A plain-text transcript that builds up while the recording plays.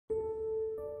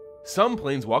Some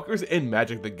Planeswalkers in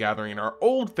Magic the Gathering are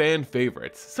old fan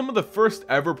favorites, some of the first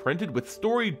ever printed with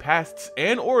storied pasts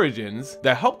and origins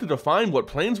that help to define what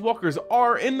Planeswalkers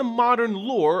are in the modern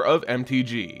lore of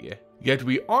MTG. Yet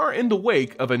we are in the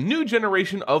wake of a new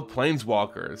generation of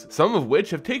Planeswalkers, some of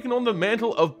which have taken on the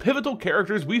mantle of pivotal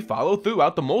characters we follow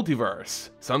throughout the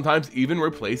multiverse, sometimes even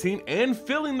replacing and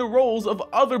filling the roles of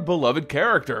other beloved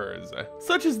characters.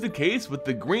 Such is the case with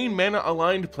the green mana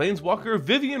aligned Planeswalker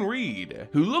Vivien Reid,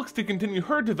 who looks to continue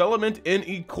her development in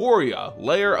Ikoria,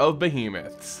 Lair of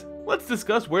Behemoths. Let's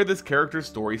discuss where this character's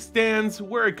story stands,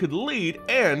 where it could lead,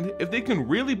 and if they can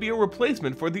really be a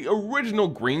replacement for the original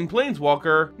green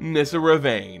Planeswalker, Nissa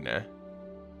Revanes.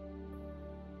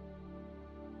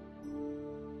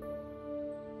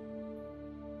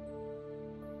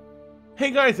 Hey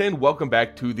guys, and welcome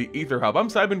back to the Ether Hub. I'm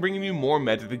Simon, bringing you more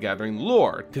Magic the Gathering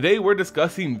lore. Today we're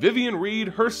discussing Vivien Reid,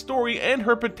 her story, and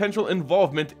her potential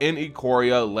involvement in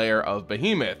Ikoria Lair of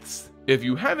Behemoths. If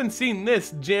you haven't seen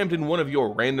this jammed in one of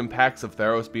your random packs of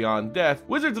Theros Beyond Death,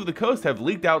 Wizards of the Coast have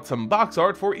leaked out some box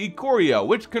art for Ikoria,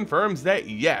 which confirms that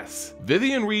yes,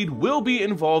 Vivien Reid will be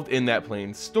involved in that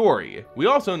plane's story. We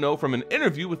also know from an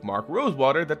interview with Mark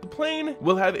Rosewater that the plane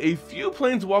will have a few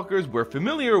Planeswalkers we're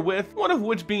familiar with, one of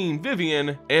which being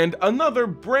Vivien, and another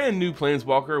brand new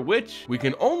Planeswalker which we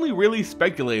can only really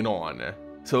speculate on.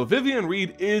 So Vivien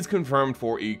Reid is confirmed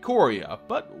for Ikoria,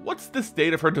 but what's the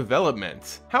state of her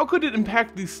development? How could it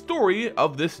impact the story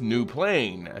of this new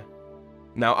plane?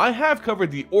 Now, I have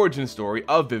covered the origin story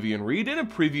of Vivien Reid in a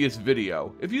previous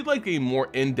video. If you'd like a more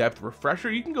in-depth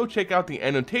refresher, you can go check out the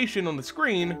annotation on the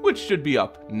screen, which should be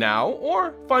up now,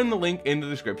 or find the link in the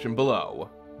description below.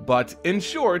 But in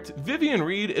short, Vivien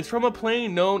Reid is from a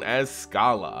plane known as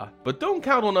Scala, but don't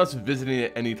count on us visiting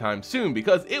it anytime soon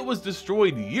because it was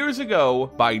destroyed years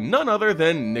ago by none other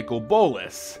than Nicol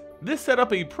Bolas. This set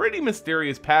up a pretty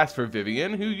mysterious past for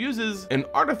Vivien, who uses an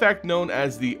artifact known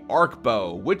as the Arc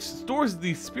Bow, which stores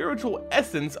the spiritual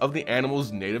essence of the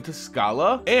animals native to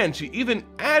Scala, and she even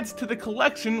adds to the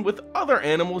collection with other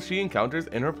animals she encounters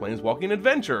in her planeswalking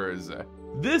adventures.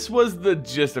 This was the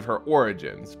gist of her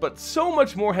origins, but so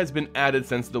much more has been added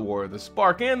since the War of the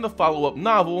Spark and the follow-up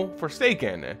novel,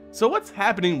 Forsaken. So what's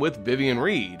happening with Vivien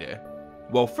Reid?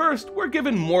 Well, first, we're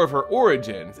given more of her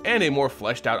origins, and a more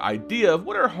fleshed out idea of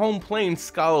what her home plane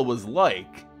Scala was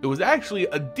like. It was actually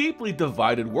a deeply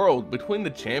divided world between the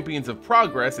champions of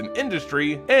progress and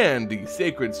industry, and the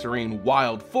sacred serene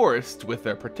wild forests with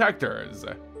their protectors.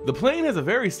 The plane has a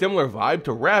very similar vibe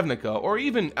to Ravnica or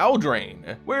even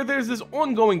Eldraine, where there's this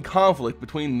ongoing conflict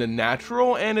between the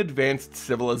natural and advanced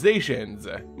civilizations.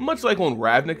 Much like on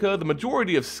Ravnica, the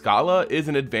majority of Scala is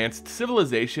an advanced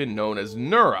civilization known as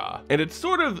Nura, and it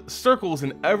sort of circles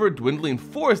an ever-dwindling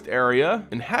forest area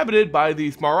inhabited by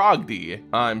the Smaragdi.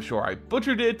 I'm sure I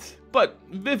butchered it, but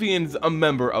Vivien's a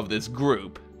member of this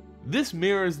group. This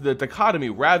mirrors the dichotomy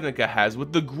Ravnica has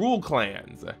with the Gruul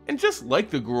clans, and just like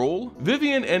the Gruul,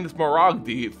 Vivien and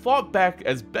Smaragdi fought back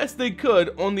as best they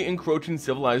could on the encroaching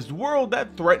civilized world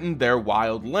that threatened their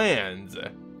wild lands.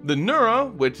 The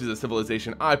Nura, which is a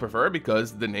civilization I prefer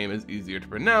because the name is easier to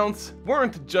pronounce,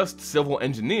 weren't just civil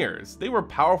engineers, they were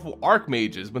powerful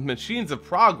archmages with machines of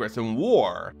progress and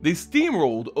war. They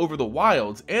steamrolled over the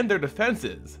wilds and their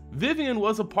defenses. Vivien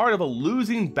was a part of a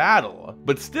losing battle,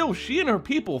 but still she and her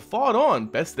people fought on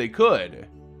best they could.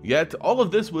 Yet all of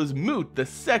this was moot the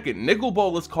second Nicol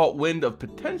Bolas caught wind of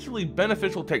potentially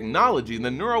beneficial technology the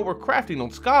Nura were crafting on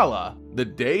Scala. The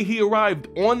day he arrived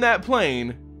on that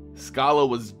plane, Scala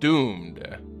was doomed.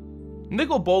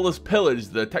 Nicol Bolas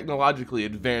pillaged the technologically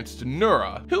advanced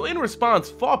Nura, who in response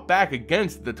fought back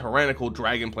against the tyrannical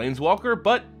dragon planeswalker,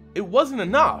 but it wasn't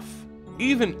enough.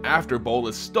 Even after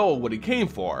Bolas stole what he came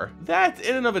for, that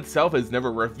in and of itself is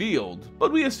never revealed,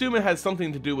 but we assume it has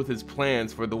something to do with his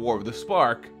plans for the War of the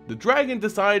Spark. The dragon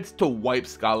decides to wipe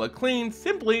Scala clean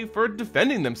simply for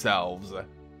defending themselves.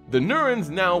 The Nurans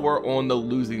now were on the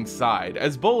losing side,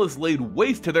 as Bolas laid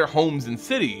waste to their homes and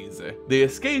cities. They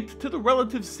escaped to the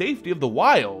relative safety of the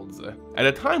wilds. At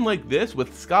a time like this,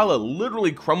 with Scala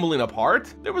literally crumbling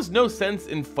apart, there was no sense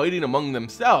in fighting among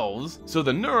themselves, so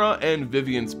the Nura and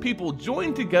Vivien's people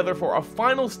joined together for a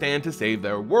final stand to save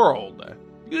their world.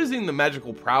 Using the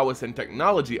magical prowess and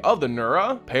technology of the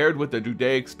Nura, paired with the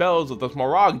Judaic spells of the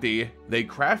Smaragdi, they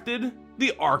crafted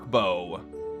the Arc Bow.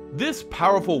 This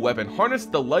powerful weapon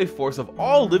harnessed the life force of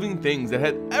all living things that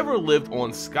had ever lived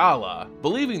on Scala.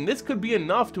 Believing this could be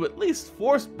enough to at least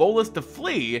force Bolas to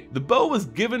flee, the bow was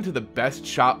given to the best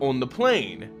shot on the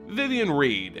plane, Vivien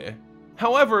Reid.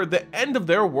 However, the end of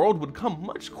their world would come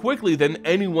much quickly than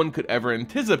anyone could ever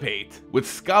anticipate, with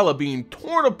Scala being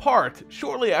torn apart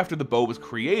shortly after the bow was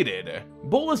created.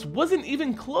 Bolas wasn't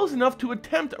even close enough to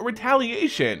attempt a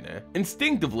retaliation.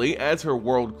 Instinctively, as her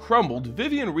world crumbled,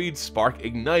 Vivien Reid's spark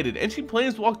ignited and she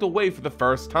planeswalked away for the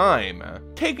first time,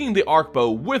 taking the arc bow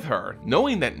with her,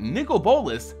 knowing that Nicol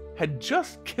Bolas had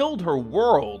just killed her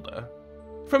world.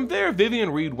 From there, Vivien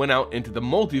Reid went out into the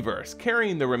multiverse,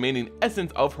 carrying the remaining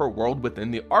essence of her world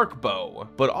within the arc bow,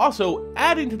 but also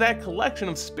adding to that collection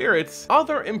of spirits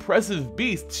other impressive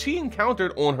beasts she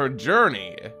encountered on her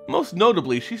journey. Most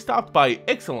notably, she stopped by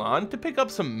Ixalan to pick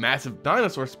up some massive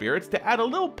dinosaur spirits to add a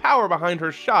little power behind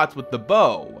her shots with the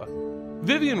bow.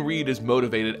 Vivien Reid is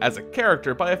motivated as a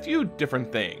character by a few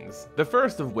different things, the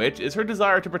first of which is her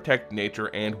desire to protect nature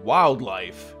and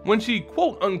wildlife. When she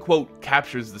quote-unquote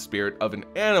captures the spirit of an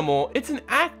animal, it's an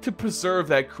act to preserve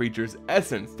that creature's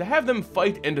essence, to have them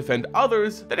fight and defend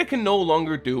others that it can no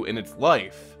longer do in its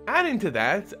life. Adding to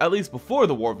that, at least before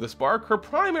the War of the Spark, her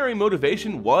primary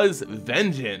motivation was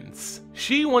vengeance.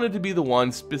 She wanted to be the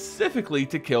one specifically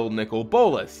to kill Nicol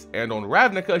Bolas, and on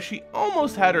Ravnica she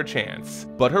almost had her chance,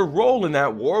 but her role in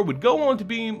that war would go on to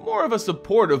be more of a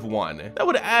supportive one that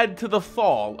would add to the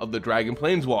fall of the Dragon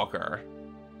Planeswalker.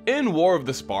 In War of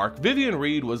the Spark, Vivien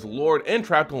Reid was lured and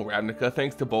trapped on Ravnica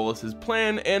thanks to Bolas'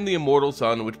 plan and the Immortal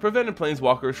Sun, which prevented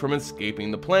Planeswalkers from escaping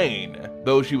the plane.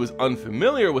 Though she was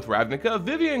unfamiliar with Ravnica,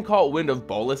 Vivien caught wind of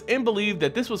Bolas and believed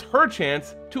that this was her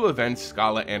chance to avenge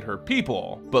Scala and her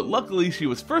people. But luckily, she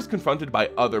was first confronted by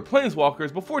other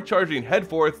Planeswalkers before charging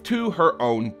headforth to her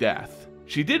own death.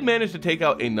 She did manage to take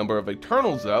out a number of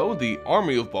Eternals though, the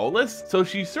army of Bolas, so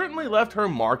she certainly left her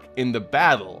mark in the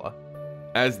battle.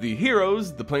 As the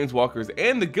heroes, the Planeswalkers,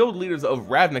 and the guild leaders of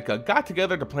Ravnica got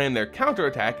together to plan their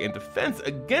counterattack and defense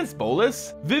against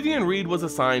Bolas, Vivien Reid was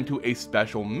assigned to a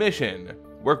special mission: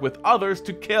 work with others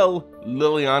to kill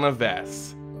Liliana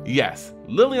Vess. Yes,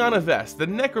 Liliana Vess, the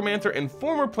necromancer and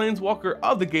former planeswalker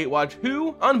of the Gatewatch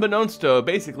who, unbeknownst to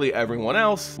basically everyone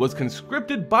else, was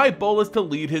conscripted by Bolas to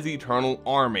lead his eternal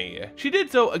army. She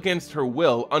did so against her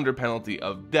will under penalty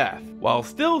of death, while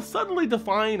still subtly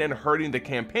defying and hurting the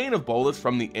campaign of Bolas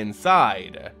from the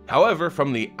inside. However,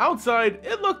 from the outside,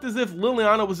 it looked as if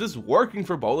Liliana was just working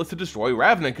for Bolas to destroy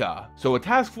Ravnica, so a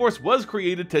task force was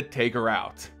created to take her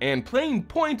out, and playing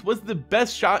point was the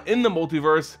best shot in the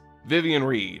multiverse, Vivien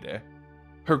Reid.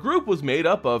 Her group was made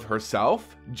up of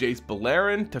herself, Jace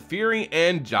Beleren, Teferi,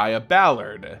 and Jaya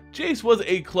Ballard. Jace was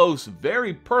a close,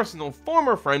 very personal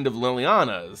former friend of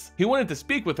Liliana's. He wanted to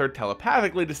speak with her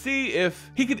telepathically to see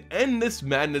if he could end this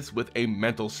madness with a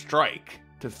mental strike.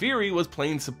 Teferi was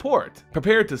plain support,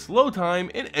 prepared to slow time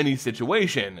in any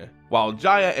situation, while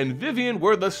Jaya and Vivien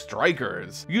were the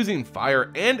strikers, using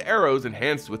fire and arrows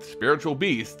enhanced with spiritual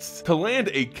beasts to land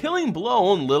a killing blow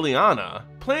on Liliana.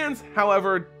 Plans,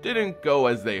 however, didn't go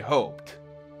as they hoped.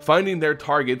 Finding their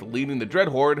target leading the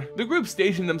Dreadhorde, the group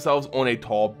stationed themselves on a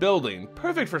tall building,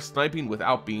 perfect for sniping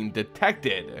without being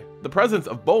detected. The presence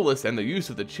of Bolas and the use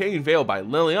of the Chain Veil by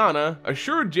Liliana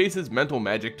assured Jace's mental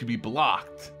magic to be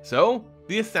blocked, so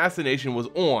the assassination was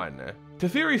on.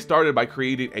 Teferi started by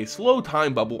creating a slow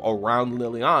time bubble around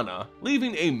Liliana,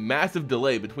 leaving a massive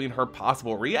delay between her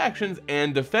possible reactions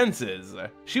and defenses.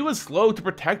 She was slow to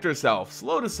protect herself,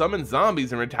 slow to summon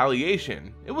zombies in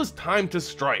retaliation. It was time to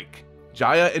strike.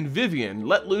 Jaya and Vivien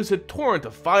let loose a torrent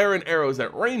of fire and arrows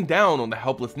that rained down on the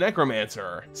helpless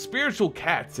necromancer. Spiritual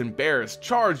cats and bears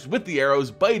charged with the arrows,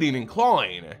 biting and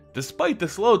clawing. Despite the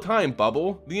slow time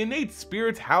bubble, the innate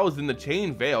spirits housed in the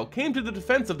Chain Veil came to the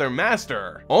defense of their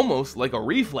master, almost like a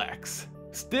reflex.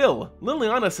 Still,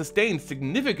 Liliana sustained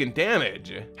significant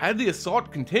damage. Had the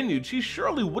assault continued, she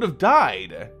surely would have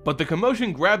died. But the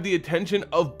commotion grabbed the attention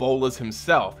of Bolas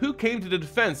himself, who came to the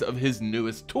defense of his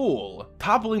newest tool,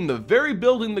 toppling the very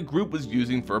building the group was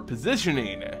using for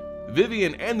positioning.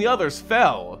 Vivien and the others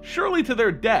fell, surely to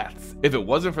their deaths, if it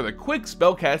wasn't for the quick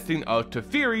spellcasting of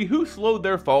Teferi, who slowed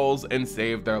their falls and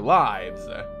saved their lives.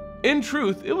 In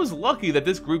truth, it was lucky that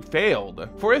this group failed,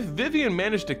 for if Vivien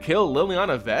managed to kill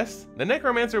Liliana Vess, the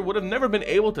Necromancer would have never been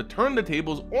able to turn the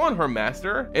tables on her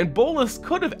master, and Bolas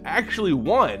could have actually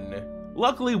won.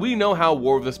 Luckily, we know how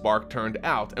War of the Spark turned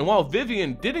out, and while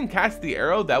Vivien didn't cast the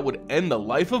arrow that would end the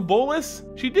life of Bolas,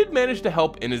 she did manage to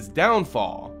help in his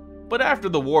downfall. But after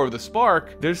the War of the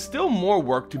Spark, there's still more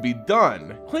work to be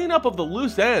done. Cleanup of the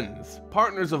loose ends,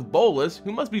 partners of Bolas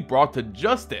who must be brought to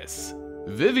justice.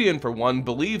 Vivien, for one,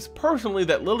 believes personally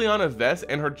that Liliana Vess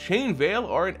and her Chain Veil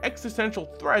are an existential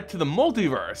threat to the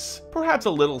multiverse. Perhaps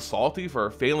a little salty for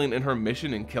failing in her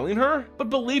mission and killing her, but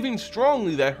believing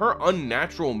strongly that her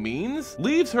unnatural means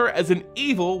leaves her as an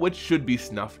evil which should be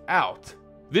snuffed out.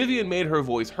 Vivien made her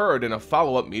voice heard in a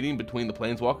follow-up meeting between the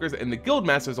Planeswalkers and the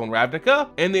Guildmasters on Ravnica,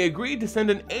 and they agreed to send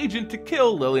an agent to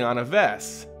kill Liliana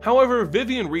Vess. However,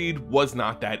 Vivien Reid was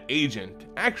not that agent,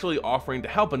 actually offering to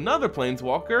help another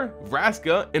Planeswalker,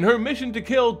 Vraska, in her mission to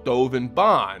kill Dovin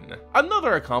Baan,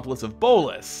 another accomplice of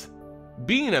Bolas.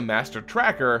 Being a master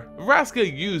tracker, Vraska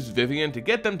used Vivien to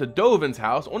get them to Dovin's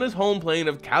house on his home plane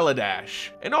of Kaladesh,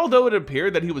 and although it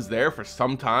appeared that he was there for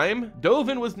some time,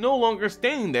 Dovin was no longer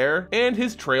staying there and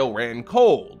his trail ran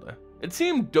cold. It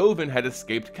seemed Dovin had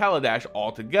escaped Kaladesh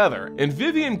altogether, and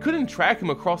Vivien couldn't track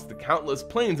him across the countless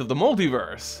planes of the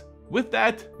multiverse. With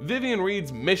that, Vivien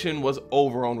Reid's mission was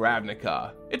over on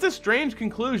Ravnica. It's a strange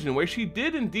conclusion where she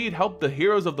did indeed help the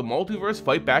heroes of the multiverse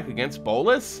fight back against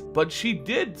Bolas, but she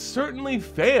did certainly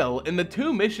fail in the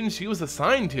 2 missions she was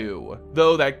assigned to.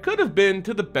 Though that could have been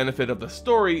to the benefit of the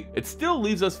story, it still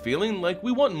leaves us feeling like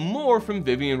we want more from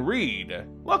Vivien Reid.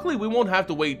 Luckily, we won't have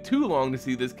to wait too long to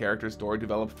see this character's story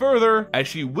develop further, as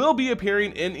she will be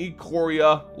appearing in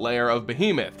Ikoria Lair of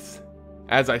Behemoths.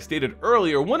 As I stated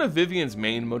earlier, one of Vivien's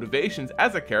main motivations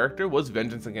as a character was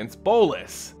vengeance against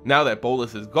Bolas. Now that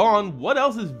Bolas is gone, what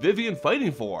else is Vivien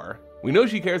fighting for? We know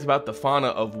she cares about the fauna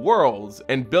of worlds,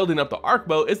 and building up the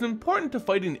Arcbow is important to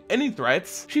fighting any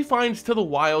threats she finds to the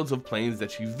wilds of planes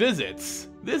that she visits.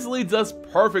 This leads us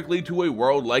perfectly to a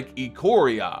world like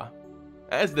Ikoria.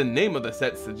 As the name of the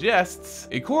set suggests,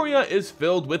 Ikoria is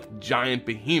filled with giant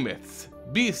behemoths,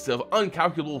 beasts of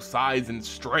uncalculable size and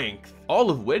strength, all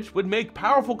of which would make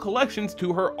powerful collections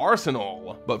to her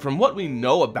arsenal. But from what we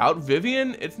know about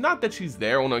Vivien, it's not that she's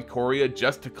there on Ikoria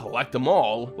just to collect them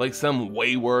all, like some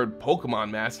wayward Pokemon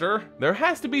master. There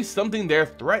has to be something there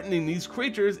threatening these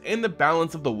creatures and the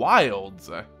balance of the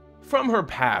wilds. From her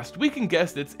past, we can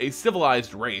guess it's a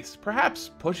civilized race,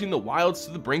 perhaps pushing the wilds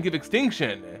to the brink of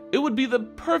extinction. It would be the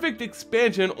perfect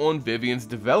expansion on Vivien's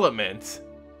development.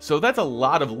 So that's a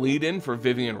lot of lead-in for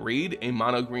Vivien Reid, a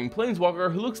mono-green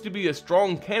planeswalker who looks to be a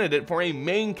strong candidate for a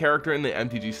main character in the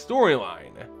MTG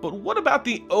storyline. But what about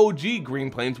the OG green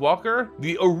planeswalker,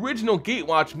 the original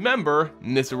Gatewatch member,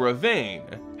 Nissa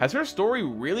Revanes? Has her story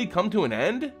really come to an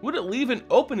end? Would it leave an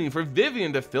opening for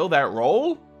Vivien to fill that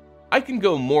role? I can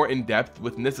go more in depth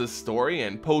with Nissa's story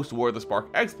and post-War the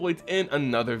Spark exploits in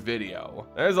another video.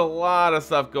 There's a lot of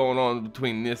stuff going on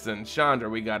between Nissa and Chandra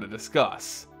we gotta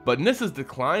discuss. But Nissa's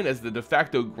decline as the de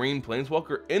facto green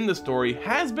planeswalker in the story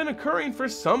has been occurring for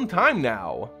some time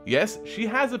now. Yes, she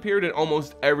has appeared in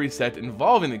almost every set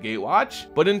involving the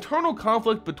Gatewatch, but internal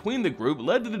conflict between the group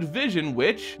led to the division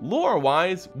which,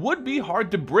 lore-wise, would be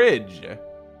hard to bridge.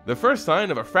 The first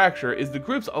sign of a fracture is the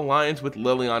group's alliance with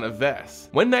Liliana Vess,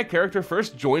 when that character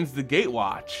first joins the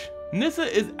Gatewatch. Nissa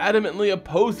is adamantly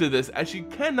opposed to this as she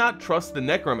cannot trust the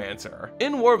Necromancer.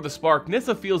 In War of the Spark,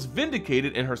 Nissa feels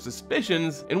vindicated in her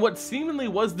suspicions in what seemingly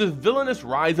was the villainous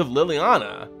rise of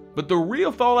Liliana. But the real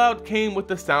fallout came with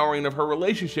the souring of her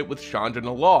relationship with Chandra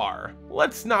Nalaar.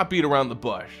 Let's not beat around the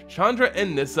bush. Chandra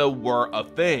and Nissa were a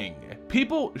thing.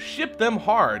 People shipped them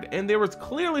hard, and there was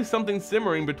clearly something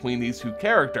simmering between these 2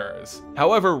 characters.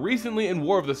 However, recently in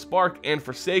War of the Spark and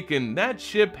Forsaken, that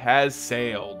ship has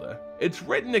sailed. It's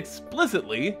written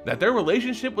explicitly that their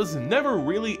relationship was never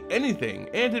really anything,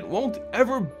 and it won't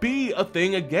ever be a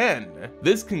thing again.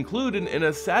 This concluded in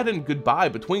a saddened goodbye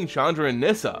between Chandra and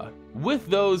Nissa. With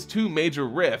those 2 major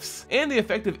rifts, and the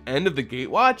effective end of the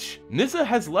Gatewatch, Nissa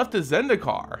has left to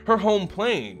Zendikar, her home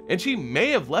plane, and she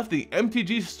may have left the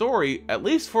MTG story, at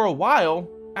least for a while,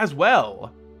 as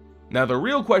well. Now the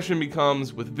real question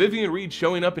becomes, with Vivien Reid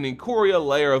showing up in Ikoria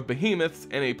Lair of Behemoths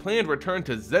and a planned return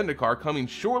to Zendikar coming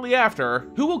shortly after,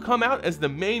 who will come out as the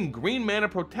main green mana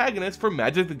protagonist for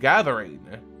Magic the Gathering?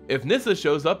 If Nissa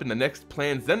shows up in the next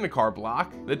planned Zendikar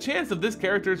block, the chance of this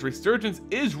character's resurgence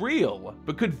is real,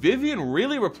 but could Vivien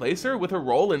really replace her with her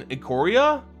role in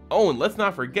Ikoria? Oh, and let's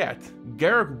not forget,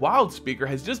 Garruk Wildspeaker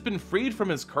has just been freed from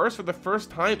his curse for the first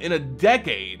time in a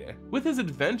decade. With his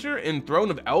adventure in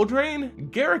Throne of Eldraine,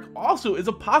 Garruk also is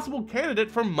a possible candidate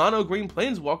for mono green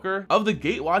planeswalker of the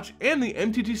Gatewatch and the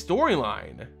MTG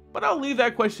storyline. But I'll leave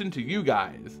that question to you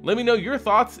guys. Let me know your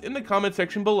thoughts in the comment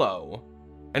section below.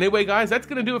 Anyway guys, that's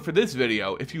gonna do it for this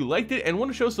video. If you liked it and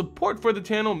want to show support for the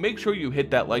channel, make sure you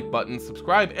hit that like button,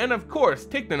 subscribe, and of course,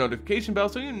 tick the notification bell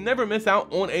so you never miss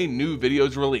out on a new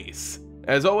video's release.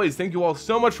 As always, thank you all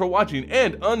so much for watching,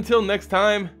 and until next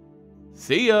time,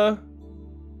 see ya!